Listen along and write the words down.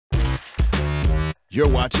You're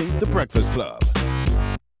watching The Breakfast Club.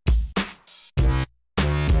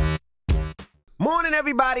 Morning,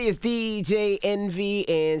 everybody. It's DJ Envy,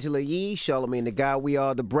 Angela Yee, Charlamagne the Guy. We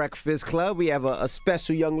are The Breakfast Club. We have a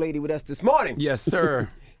special young lady with us this morning. Yes, sir.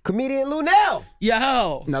 Comedian Luenell.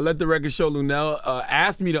 Yo. Now, let the record show Luenell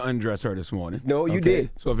asked me to undress her this morning. No, you did.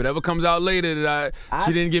 So if it ever comes out later that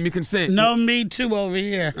she didn't give me consent. No, me too over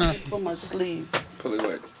here. Pull my sleeve Pull it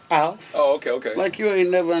what? out. Oh, okay. Like you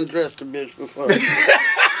ain't never undressed a bitch before.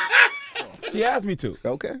 She asked me to.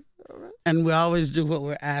 Okay. And we always do what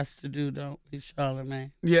we're asked to do, don't we,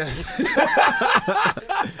 Charlamagne? Yes.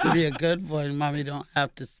 Be a good boy, mommy don't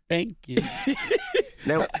have to spank you.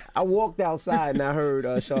 Now, I walked outside and I heard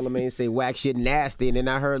Charlamagne say, "Whack shit nasty," and then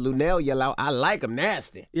I heard Luenell yell out, "I like him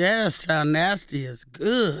nasty." Yes, child, nasty is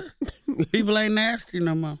good. People ain't nasty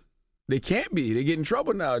no more. They can't be. They get in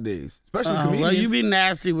trouble nowadays, especially comedians. Well, you be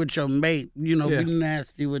nasty with your mate. You know, Yeah. be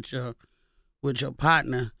nasty with your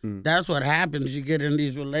partner. That's what happens. You get in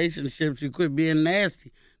these relationships, you quit being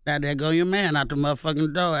nasty. Now there go your man out the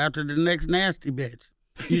motherfucking door after the next nasty bitch.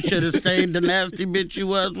 You should have stayed the nasty bitch you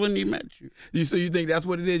was when he met you. So you think that's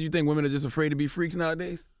what it is? You think women are just afraid to be freaks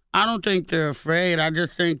nowadays? I don't think they're afraid. I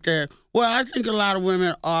just think that, I think a lot of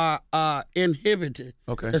women are inhibited.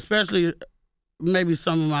 Okay. Especially maybe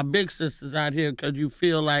some of my big sisters out here, because you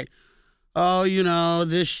feel like, oh, you know,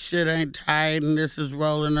 this shit ain't tight and this is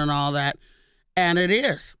rolling and all that. And it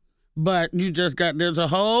is. But you just there's a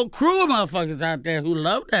whole crew of motherfuckers out there who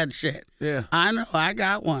love that shit. Yeah. I know. I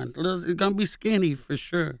got one. It's going to be skinny for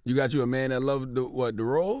sure. You got you a man that loves the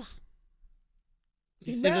rolls?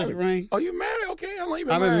 You see this ring? Oh, you married? Okay. How long you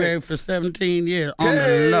been I've married? been married for 17 years. On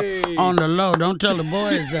Hey. the low. On the low. Don't tell the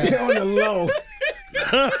boys that. On the low.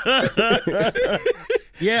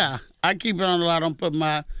 Yeah. I keep it on the low. I don't put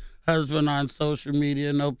my husband on social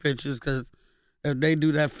media, no pictures, because if they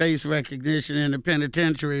do that face recognition in the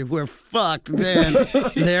penitentiary, we're fucked then.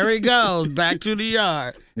 There he goes, back to the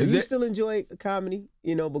yard. Do you still enjoy comedy?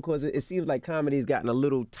 You know, because it seems like comedy's gotten a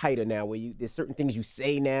little tighter now, where there's certain things you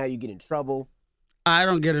say now, you get in trouble. I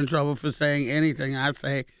don't get in trouble for saying anything. I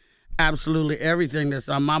say absolutely everything that's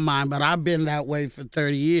on my mind, but I've been that way for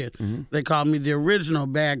 30 years. Mm-hmm. They call me the original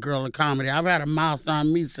bad girl of comedy. I've had a mouth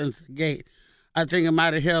on me since the gate. I think it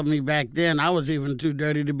might have helped me back then. I was even too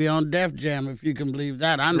dirty to be on Def Jam, if you can believe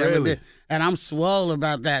that. I never Really? did. And I'm swole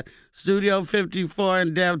about that. Studio 54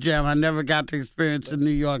 and Def Jam, I never got to experience in New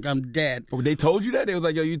York. I'm dead. Oh, they told you that? They was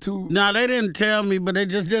like, yo, you too. No, they didn't tell me, but they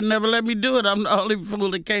just didn't never let me do it. I'm the only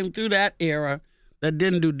fool that came through that era that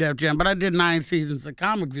didn't do Def Jam. But I did 9 seasons of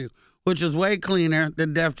Comic View, which is way cleaner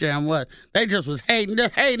than Def Jam was. They just was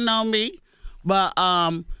hating on me. But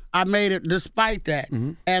I made it despite that.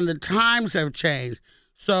 Mm-hmm. And the times have changed.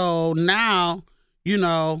 So now, you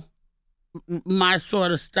know, my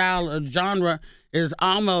sort of style of genre is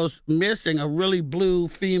almost missing a really blue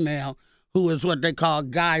female who is what they call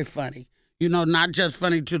guy funny. You know, not just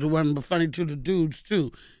funny to the women, but funny to the dudes,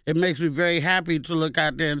 too. It makes me very happy to look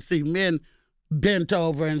out there and see men bent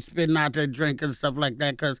over and spitting out their drink and stuff like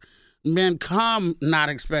that, because men come not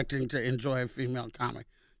expecting to enjoy a female comic.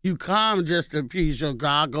 You come just to appease your girl,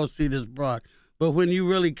 I'll go see this broad. But when you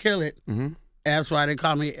really kill it, that's why they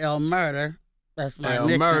call me El Murder. That's my El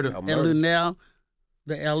nickname. Murder. El Luenell.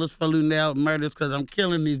 The L is for Luenell. Murders because I'm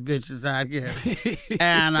killing these bitches out here.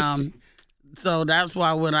 And so that's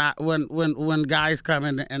why when guys come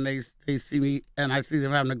in and they see me and I see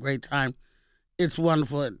them having a great time, it's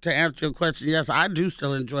wonderful. To answer your question, yes, I do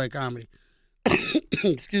still enjoy comedy.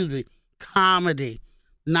 Excuse me. Comedy.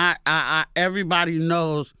 Not everybody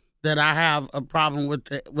knows that I have a problem with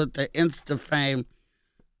the Insta fame,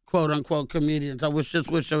 quote unquote, comedians. I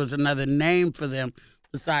just wish there was another name for them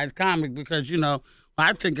besides comic, because, you know, when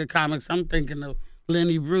I think of comics, I'm thinking of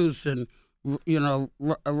Lenny Bruce and, you know,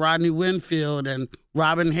 Rodney Winfield and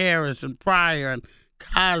Robin Harris and Pryor and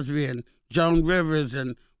Cosby and Joan Rivers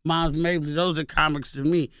and Miles Mabley. Those are comics to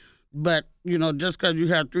me. But, you know, just because you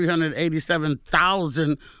have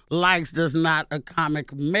 387,000 likes does not a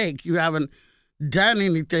comic make. You haven't done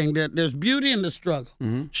anything. There's beauty in the struggle.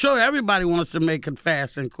 Mm-hmm. Sure, everybody wants to make it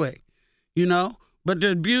fast and quick, you know, but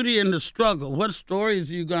there's beauty in the struggle. What stories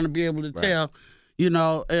are you going to be able to tell, you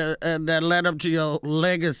know, that led up to your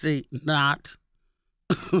legacy? Not.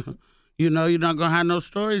 You know, you're not going to have no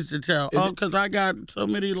stories to tell. Because I got so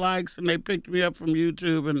many likes and they picked me up from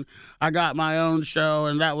YouTube and I got my own show,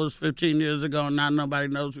 and that was 15 years ago, and now nobody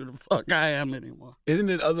knows who the fuck I am anymore. Isn't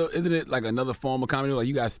it like another form of comedy? Like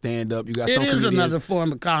you got stand up, you got some It is comedians. another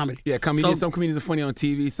form of comedy. Yeah, comedians. Some comedians are funny on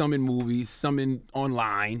TV, some in movies, some in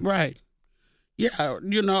online. Right. Yeah,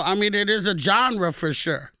 you know, I mean, it is a genre for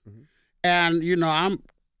sure. Mm-hmm. And, you know, I'm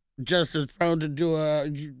just as prone to do a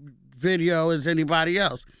video as anybody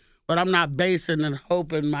else. But I'm not basing and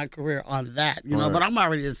hoping my career on that, you know. But I'm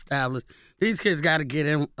already established. These kids got to get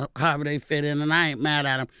in however they fit in, and I ain't mad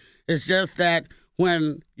at them. It's just that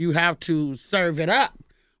when you have to serve it up,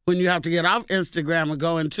 when you have to get off Instagram and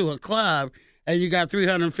go into a club, and you got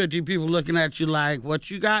 350 people looking at you like, what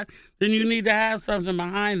you got? Then you need to have something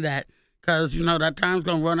behind that. Because, you know, that time's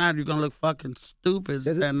going to run out. You're going to look fucking stupid.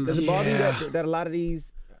 Does it bother you that a lot of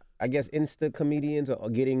these, I guess, Insta-comedians are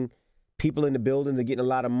getting people in the buildings and getting a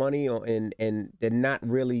lot of money and they're not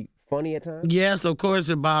really funny at times? Yes, of course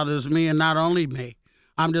it bothers me, and not only me.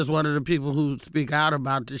 I'm just one of the people who speak out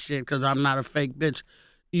about this shit because I'm not a fake bitch.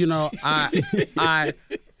 You know, I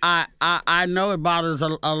know it bothers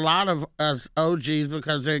a lot of us OGs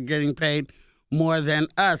because they're getting paid more than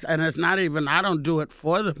us. And it's not even, I don't do it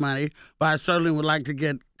for the money, but I certainly would like to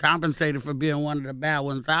get compensated for being one of the bad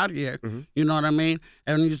ones out here. You know what I mean?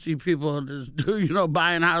 And you see people just do, you know,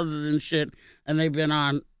 buying houses and shit, and they've been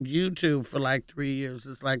on YouTube for like 3 years.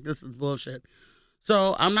 It's like, this is bullshit.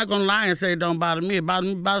 So I'm not going to lie and say it don't bother me. It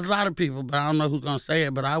bothers a lot of people, but I don't know who's going to say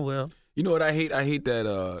it, but I will. You know what I hate? I hate that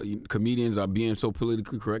comedians are being so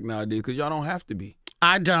politically correct nowadays because y'all don't have to be.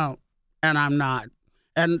 I don't, and I'm not.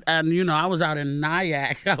 And you know, I was out in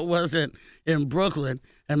Nyack. I wasn't in Brooklyn,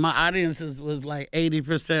 and my audiences was like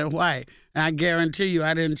 80% white. And I guarantee you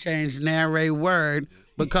I didn't change nary word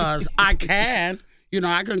because I can. You know,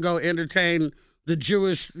 I can go entertain the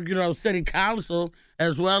Jewish, you know, city council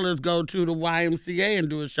as well as go to the YMCA and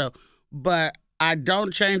do a show. But I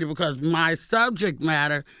don't change it because my subject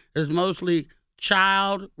matter is mostly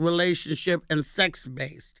child, relationship, and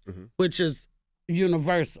sex-based, which is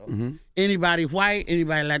universal. Anybody white,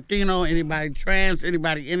 anybody Latino, anybody trans,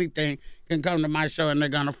 anybody anything can come to my show and they're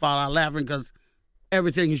going to fall out laughing because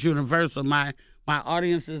everything is universal. My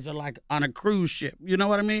audiences are like on a cruise ship. You know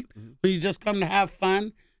what I mean? When you just come to have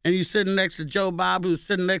fun and you're sitting next to Joe Bob, who's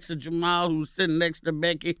sitting next to Jamal, who's sitting next to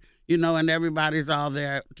Becky, you know, and everybody's all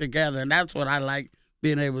there together. And that's what I like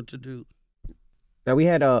being able to do. Now, we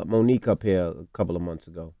had Monique up here a couple of months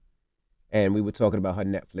ago, and we were talking about her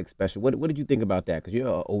Netflix special. What did you think about that? Because you're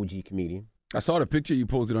an OG comedian. I saw the picture you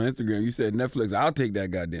posted on Instagram. You said, Netflix, I'll take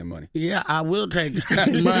that goddamn money. Yeah, I will take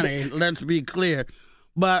that money. Let's be clear.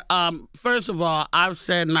 But first of all, I've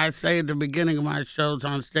said, and I say at the beginning of my shows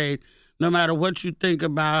on stage, no matter what you think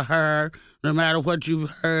about her, no matter what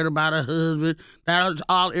you've heard about her husband, that is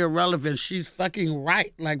all irrelevant. She's fucking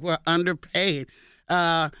right. Like, we're underpaid.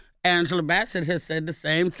 Angela Bassett has said the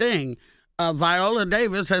same thing. Viola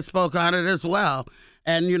Davis has spoke on it as well.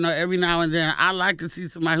 And, you know, every now and then, I like to see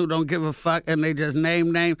somebody who don't give a fuck and they just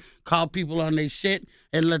name, call people on their shit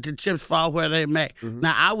and let the chips fall where they may.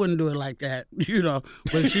 Now, I wouldn't do it like that, you know,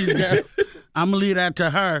 but I'm going to leave that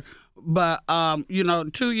to her. But, you know,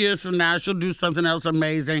 2 years from now, she'll do something else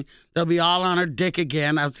amazing. They'll be all on her dick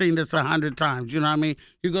again. I've seen this 100 times, you know what I mean?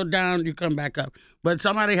 You go down, you come back up. But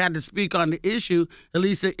somebody had to speak on the issue. At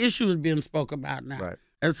least the issue is being spoken about now. Right.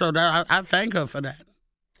 And so I thank her for that.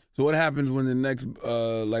 So what happens when the next,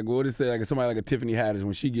 like what did it say, like somebody like a Tiffany Haddish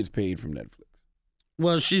when she gets paid from Netflix?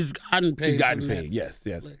 Well, she's gotten paid. She's gotten paid, yes.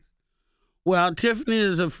 Well, Tiffany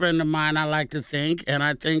is a friend of mine, I like to think, and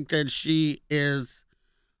I think that she is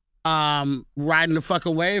riding the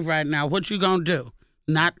fucking wave right now. What you gonna do?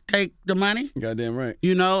 Not take the money? Goddamn right.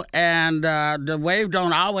 You know, and the wave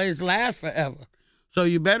don't always last forever. So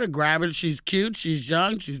you better grab it. She's cute, she's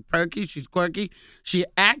young, she's perky, she's quirky. She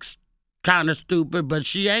acts kind of stupid, but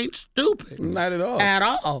she ain't stupid. Not at all. At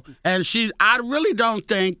all. And I really don't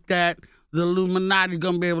think that the Illuminati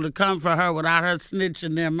gonna be able to come for her without her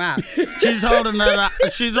snitching them out. She's holding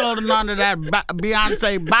on to that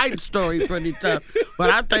Beyonce bite story pretty tough. But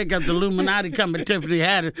I think if the Illuminati come and Tiffany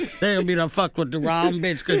Haddish, they'll be done fuck with the wrong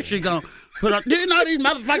bitch because she gonna put up, do you know these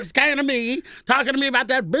motherfuckers came to me, talking to me about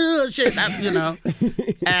that bullshit, you know?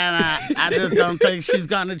 And I just don't think she's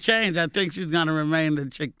gonna change. I think she's gonna remain the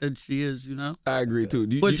chick that she is, you know? I agree too.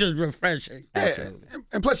 Which is refreshing. Yeah.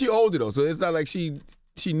 And plus she older though, so it's not like she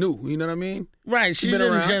knew, you know what I mean? Right, she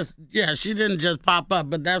didn't just pop up,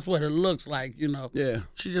 but that's what it looks like, you know? Yeah.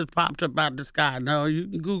 She just popped up out the sky. No, you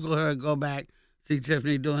can Google her and go back, see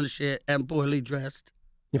Tiffany doing shit and poorly dressed.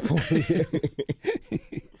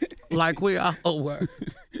 Like we all were.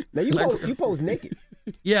 Now you post naked.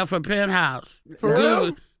 Yeah, for Penthouse. For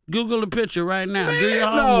real? Google the picture right now. Do your No,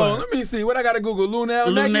 homework. let me see. What I gotta Google? Luenell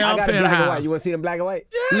Luenell naked? Black and white. You want to see them black and white?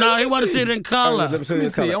 Yeah, No, he want to see it in color. Let me Let me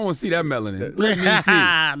see. I want to see that melanin. Let me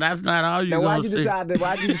see. That's not all you Now, gonna see.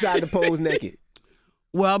 why'd you decide to pose naked?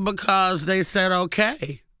 Well, because they said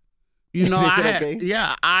okay. You know, okay?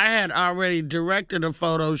 I had already directed a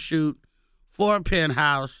photo shoot for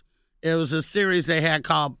Penthouse It was a series they had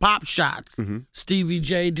called Pop Shots. Stevie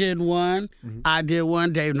J did one. I did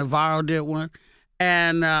one. Dave Navarro did one.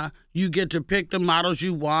 And you get to pick the models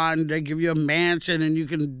you want. They give you a mansion, and you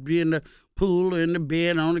can be in the pool, in the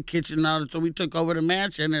bed, on the kitchen, and all that. So we took over the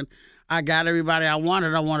mansion, and I got everybody I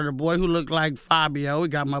wanted. I wanted a boy who looked like Fabio. We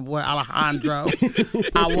got my boy Alejandro.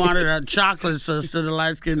 I wanted a chocolate sister. The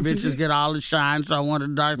light-skinned bitches get all the shine, so I wanted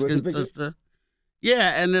a dark-skinned sister.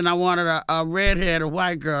 Yeah, and then I wanted a redhead, a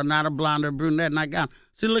white girl, not a blonde or brunette, and I got.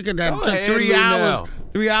 See, look at that. It took 3 hours.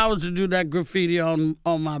 3 hours to do that graffiti on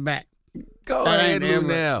my back. Go That ahead, ain't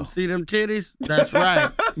now. See them titties? That's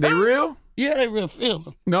right. They real? Yeah, they real feel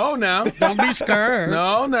them. No, now. Don't be scared.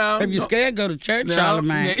 No. If you're scared, go to church,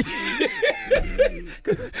 Charlamagne.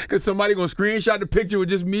 Because somebody going to screenshot the picture with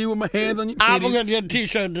just me with my hands on your titties. I'm going to get a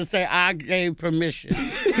T-shirt to say, I gave permission.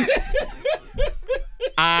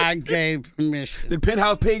 I gave permission. Did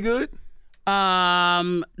Penthouse pay good?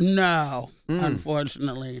 No,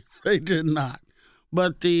 unfortunately, they did not.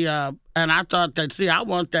 But and I thought that. See, I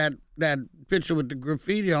want that picture with the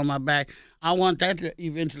graffiti on my back. I want that to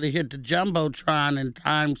eventually hit the jumbotron in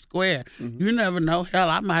Times Square. You never know. Hell,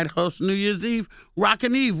 I might host New Year's Eve,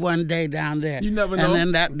 Rockin' Eve one day down there. You never know.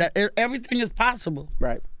 And then everything is possible.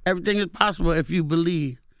 Right. Everything is possible if you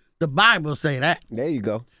believe. The Bible say that. There you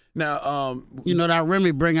go. Now, You know that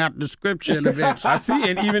Remy bring out the scripture in the bitch. I see,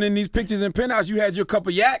 and even in these pictures in Penthouse, you had your cup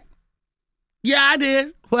of yak. Yeah, I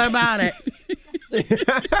did. What about it?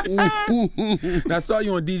 Now, I saw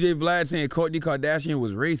you on DJ Vlad saying Kourtney Kardashian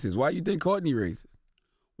was racist. Why you think Kourtney racist?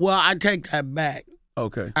 Well, I take that back.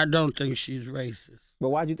 Okay. I don't think she's racist. But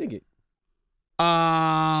why'd you think it?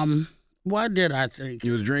 What did I think?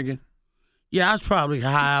 You was drinking? Yeah, I was probably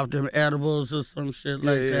high off them edibles or some shit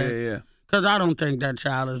like that. Yeah. Because I don't think that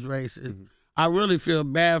child is racist. I really feel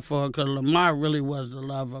bad for her because Lamar really was the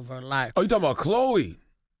love of her life. Oh, you talking about Chloe?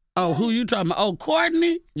 Oh, who you talking about? Oh,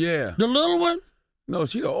 Courtney? Yeah. The little one? No,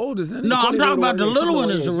 she the oldest, isn't it? No, I'm Courtney talking about the little little one,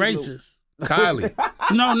 one yeah, is a she racist.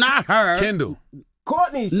 Kylie. No, not her. Kendall.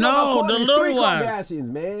 Courtney. No, the little 3 one. Kardashians,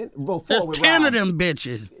 man. Well, 4 There's with 10 of Rob. them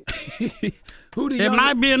bitches. Who the It youngest?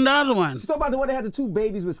 might be another one. She's talking about the one that had the 2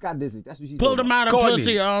 babies with Scott Disick. That's what she's Pulled talking them out of Courtney.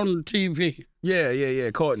 pussy on TV.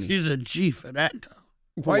 Yeah, Courtney. She's a G for that,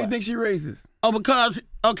 though. Why you think she racist? Oh, because,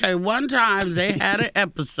 okay, one time they had an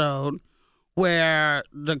episode where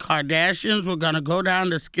the Kardashians were going to go down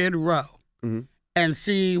to Skid Row and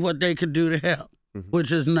see what they could do to help,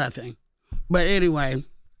 which is nothing. But anyway,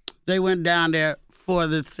 they went down there for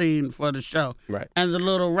the scene, for the show. Right. And the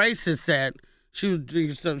little racist said, she was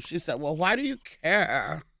doing something. She said, well, why do you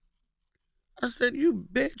care? I said, you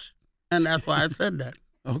bitch. And that's why I said that.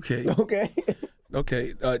 Okay.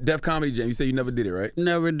 Okay. Def Comedy Jam, you said you never did it, right?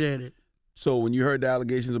 Never did it. So when you heard the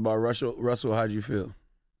allegations about Russell, how'd you feel?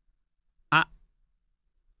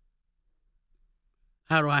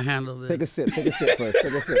 How do I handle this? Take a sip first.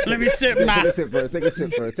 Take a sip. Let me sip my. Take a sip first. Take a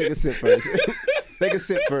sip first. Take a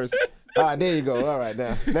sip first. All right, there you go. All right,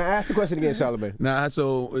 now ask the question again, Charlamagne. Nah,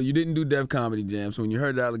 so you didn't do Def Comedy Jam. So when you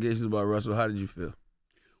heard the allegations about Russell, how did you feel?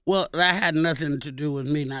 Well, that had nothing to do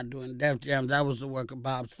with me not doing Def Jam. That was the work of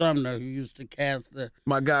Bob Sumner, who used to cast the.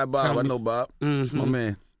 My guy Bob, I know Bob. That's my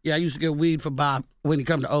man. Yeah, I used to get weed for Bob when he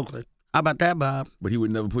come to Oakland. How about that, Bob? But he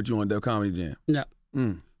would never put you on Def Comedy Jam. No,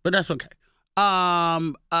 but that's okay.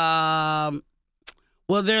 Well,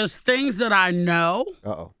 there's things that I know,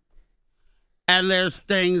 and there's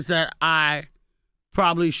things that I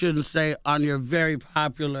probably shouldn't say on your very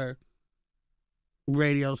popular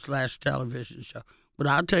radio/television show. But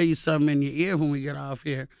I'll tell you something in your ear when we get off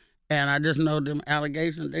here, and I just know them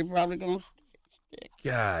allegations, they probably gonna stick.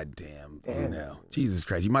 God damn. Now. Jesus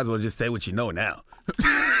Christ. You might as well just say what you know now.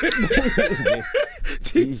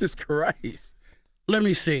 Jesus Christ. Let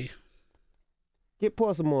me see.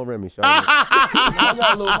 Pour some more Remy, Charlamagne. I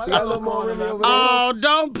got a little more Remy over there. Oh,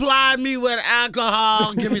 don't ply me with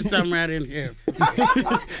alcohol. Give me some right in here.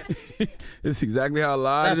 It's exactly how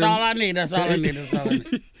lies. That's all I need. That's all I need.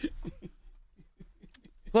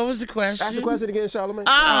 What was the question? Ask the question again, Charlamagne.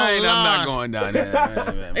 I'm not going down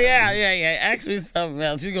there. Yeah. Ask me something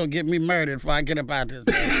else. You're going to get me murdered before I get up out this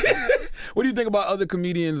place. What do you think about other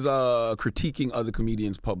comedians critiquing other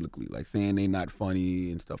comedians publicly, like saying they not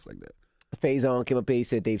funny and stuff like that? Faison came up here, he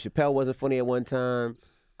said Dave Chappelle wasn't funny at one time.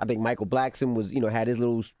 I think Michael Blackson was, had his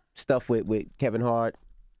little stuff with Kevin Hart.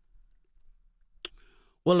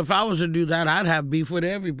 Well, if I was to do that, I'd have beef with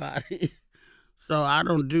everybody. So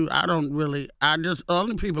the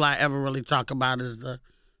only people I ever really talk about is the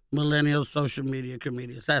millennial social media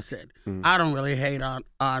comedians. That's it. I don't really hate on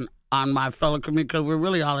my fellow comedians because we're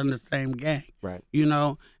really all in the same gang. Right.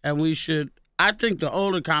 And we should, I think the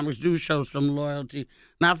older comics do show some loyalty.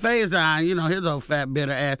 Now, Faison, you know, his old fat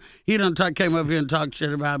bitter ass, he done came up here and talked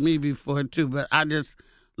shit about me before, too, but I just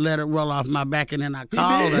let it roll off my back, and then I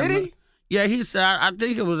called him. Did he? Yeah, he said, I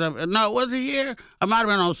think it was, no, was he here? I might have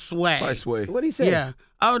been on Sway. Probably Sway. What did he say? Yeah.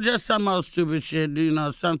 Oh, just some old stupid shit, you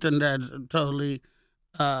know, something that's totally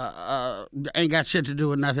ain't got shit to do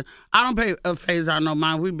with nothing. I don't pay Faison no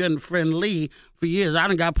mind. We've been friendly for years. I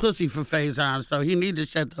done got pussy for Faison, so he need to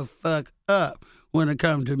shut the fuck up when it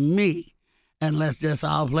comes to me. And let's just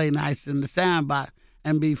all play nice in the sandbox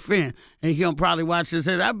and be friends. And he'll probably watch this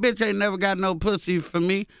and say, that bitch ain't never got no pussy for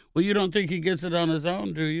me. Well, you don't think he gets it on his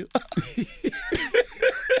own, do you?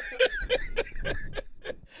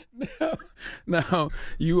 Now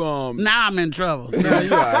you Now I'm in trouble. No,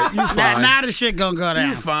 you all right. You fine. Now the shit gonna go down.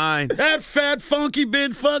 You fine. That fat, funky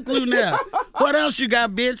bitch, fuck Luenell. What else you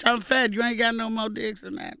got, bitch? I'm fat. You ain't got no more dicks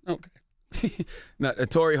than that. Okay. Now,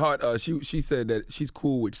 Tori Hart, she said that she's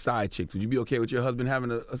cool with side chicks. Would you be okay with your husband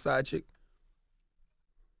having a side chick?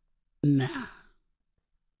 Nah.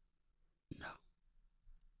 No.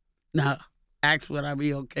 Now, ask would I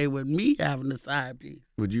be okay with me having a side piece?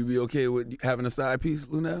 Would you be okay with having a side piece,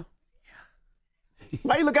 Luenell?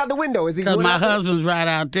 Why you look out the window? Is he? Because going my out there? husband's right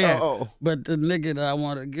out there. Oh. But the nigga that I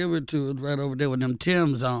want to give it to is right over there with them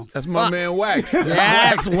Timbs on. That's my man Wax.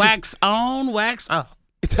 Yes, wax on, wax off.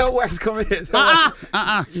 Tell Wax come in.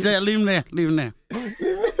 Stay, leave him there. Leave him there.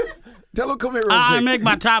 Tell him come here real I quick. make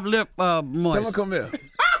my top lip moist. Tell him come here.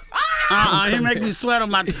 He make me sweat on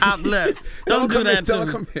my top lip. Don't do that Tell to him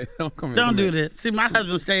me. come here. Tell him come here. Don't do that. See, my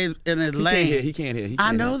husband stays in his lane. He can't hear.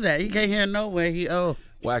 I know that. He can't hear nowhere.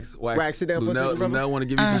 Wax, sit down for a second, brother. Luenell want to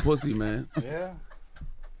give you some pussy, man. Yeah.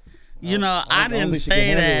 You know, I didn't think she can say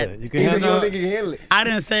handle that. it. You can He said handle you don't it. think he can handle it. I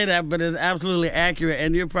didn't say that, but it's absolutely accurate,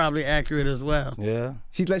 and you're probably accurate as well. Yeah.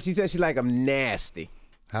 She said she like I'm nasty.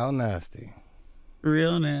 How nasty?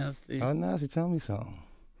 Real nasty. How nasty? Tell me something.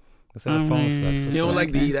 Let's have phone sex. He don't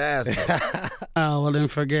like to eat ass. Oh, well, then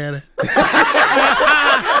forget it.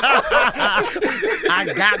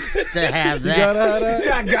 I got to have that.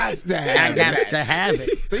 I got to have. I got to have it.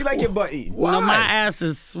 So you like your butt eaten? Well, my ass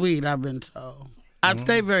is sweet, I've been told. I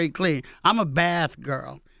stay very clean. I'm a bath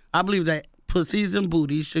girl. I believe that pussies and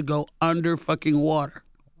booties should go under fucking water.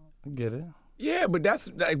 I get it. Yeah, but that's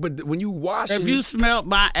like, but when you wash, If you smelled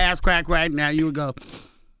my ass crack right now, you would go,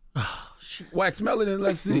 Wax, smell it and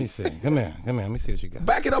let's Let me see. see. Come here. Let me see what you got.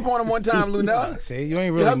 Back it up on him one time, Luenell. See, you ain't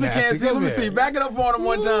Your really husband nasty. can't see. Let Come me here. see. Back it up on him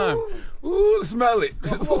one time. Ooh, smell it.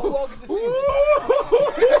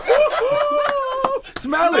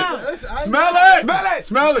 Smell it. Smell it. Smell it.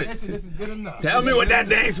 Smell it. This is good enough. Tell me what that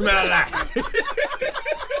thing smell like.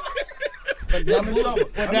 what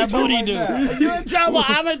that booty do? You in trouble?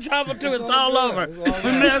 I'm in trouble too. It's all over.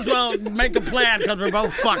 We may as well make a plan because we're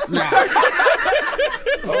both fucked now.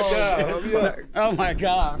 Oh my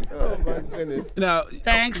God. Oh my goodness. Now,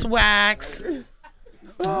 Thanks, Wax. look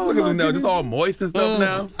at Luenell. Just all moist and stuff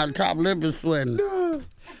now. My top lip is sweating. So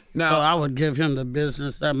Now, I would give him the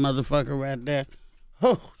business, that motherfucker right there.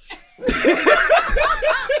 Oh.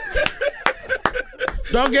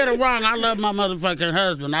 Don't get it wrong. I love my motherfucking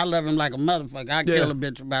husband. I love him like a motherfucker. I kill a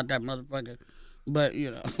bitch about that motherfucker. But,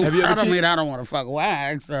 you know, Have you ever I don't cheated? mean I don't want to fuck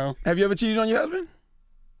Wax, so. have you ever cheated on your husband?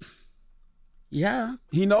 Yeah.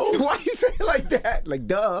 He knows. Why you say it like that? Like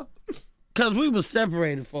duh. Because we was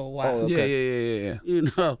separated for a while. Oh, Yeah. You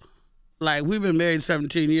know, like we've been married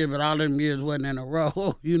 17 years, but all them years wasn't in a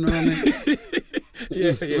row. You know what I mean?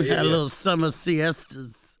 We had little summer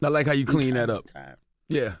siestas. I like how you clean that up. Time.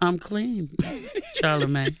 Yeah. I'm clean,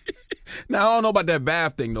 Charlamagne. Now, I don't know about that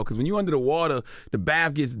bath thing, though, because when you under the water, the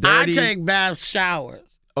bath gets I dirty. take bath showers.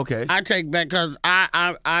 Okay. I take bath because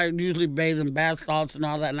I usually bathe in bath salts and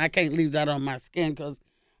all that, and I can't leave that on my skin because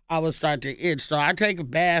I would start to itch. So I take a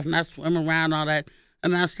bath and I swim around all that,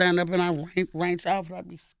 and I stand up and I range off and I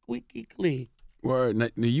be squeaky clean. Word. Now,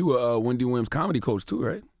 you were Wendy Williams' comedy coach, too,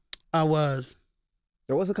 right? I was.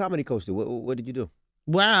 So what's a comedy coach do? What did you do?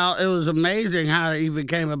 Well, it was amazing how it even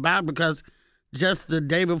came about because just the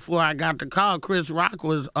day before I got the call, Chris Rock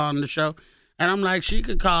was on the show. And I'm like, she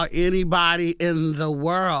could call anybody in the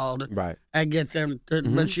world Right. and get them,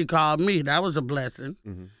 but she called me. That was a blessing.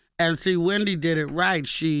 Mhm. And see, Wendy did it right.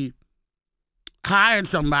 She hired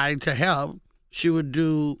somebody to help. She would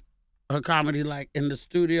do her comedy like in the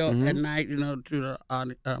studio at night, you know, to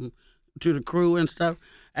the crew and stuff.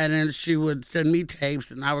 And then she would send me tapes,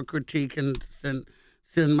 and I would critique and send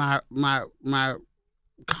my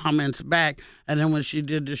comments back. And then when she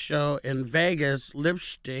did the show in Vegas,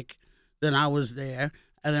 Lipstick, then I was there.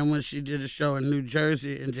 And then when she did a show in New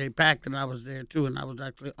Jersey in J. Pack, then I was there too, and I was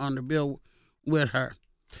actually on the bill with her.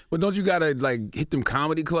 But don't you gotta like hit them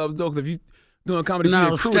comedy clubs though? Because if you doing comedy, for No,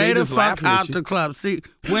 your crew, stay they the just fuck laughing at out you. the club. See,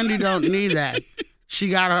 Wendy don't need that. She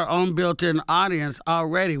got her own built-in audience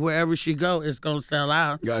already. Wherever she go, it's gonna sell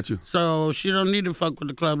out. Got you. So she don't need to fuck with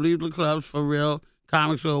the club. Leave the clubs for real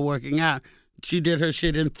comics who are working out. She did her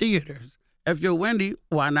shit in theaters. If you're Wendy,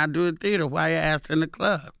 why not do a theater? Why your ass in the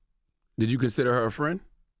club? Did you consider her a friend?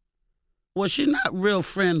 Well, she's not real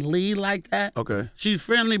friendly like that. Okay. She's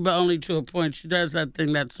friendly, but only to a point. She does that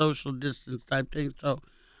thing, that social distance type thing. So,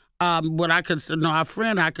 what I could no, a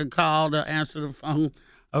friend I could call to answer the phone.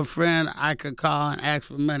 A friend I could call and ask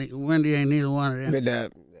for money. Wendy ain't neither one of them.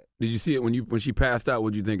 Did you see it when she passed out?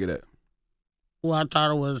 What'd you think of that? Well, I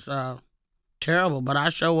thought it was terrible, but I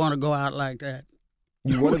sure want to go out like that.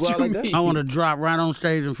 You want to go out like that? I want to drop right on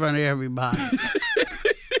stage in front of everybody.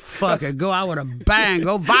 Fuck it, go out with a bang,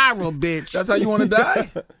 go viral, bitch. That's how you want to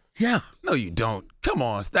die? Yeah. No, you don't. Come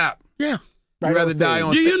on, stop. Yeah. You'd rather die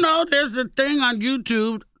on Do stage. you know there's a thing on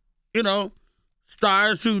YouTube, you know,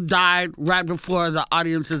 stars who died right before the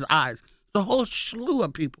audience's eyes. The whole slew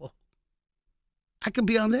of people. I could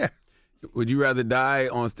be on there. Would you rather die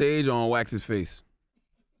on stage or on Wax's face?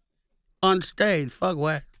 On stage, fuck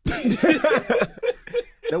what?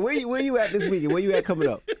 Now, where you at this weekend? Where you at coming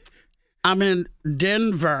up? I'm in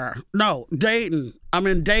Denver. No, Dayton. I'm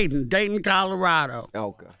in Dayton, Colorado.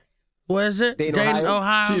 Okay. Where is it? Dayton,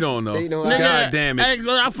 Ohio. She don't know. Dayton, God Ohio. damn it. Hey,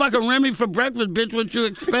 I fucking Remy for breakfast, bitch. What you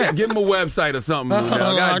expect? Give him a website or something.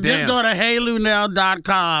 Luenell. God damn. Just go to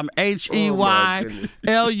heyluenell.com,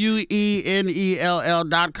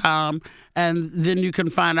 HeyLuenell.com, and then you can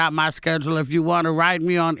find out my schedule. If you want to write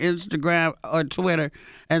me on Instagram or Twitter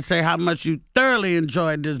and say how much you thoroughly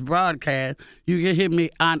enjoyed this broadcast, you can hit me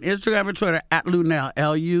on Instagram or Twitter at Luenell,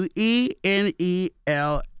 Luenell.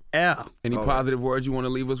 Any positive words you want to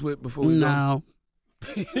leave us with before we go? No.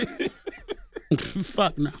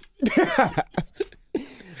 Fuck no.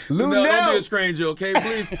 Luenell, don't be a stranger, okay?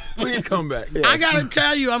 Please come back. I gotta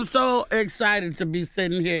tell you, I'm so excited to be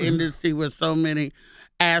sitting here in this seat where so many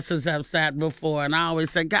asses have sat before, and I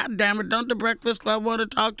always say, God damn it, don't the Breakfast Club want to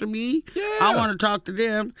talk to me? Yeah. I want to talk to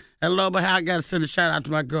them. And lo, but I gotta send a shout out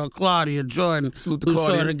to my girl Claudia Jordan, Salute to who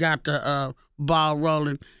Claudia. sort of got the ball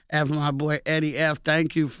rolling. And for my boy Eddie F,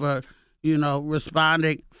 thank you for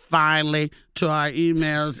responding finally to our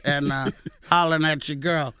emails and hollering at your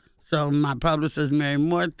girl. So my publicist Mary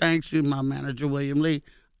Moore thanks you. My manager William Lee,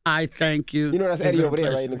 I thank you. You know that's It's Eddie been a over there,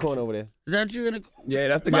 pleasure. right in the corner over there. Is that you in the corner? Yeah,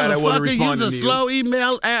 that's the guy that wasn't responding Motherfucker, to use a you. slow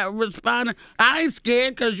email responding. I ain't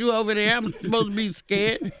scared because you over there. I'm supposed to be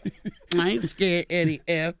scared. I ain't scared, Eddie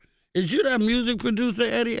F. Is you that music producer,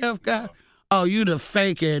 Eddie F guy? Oh, you the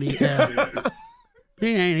fake Eddie F. He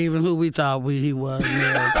ain't even who we thought he was,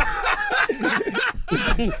 man.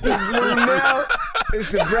 It's Luenell. It's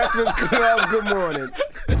the Breakfast Club. Good morning.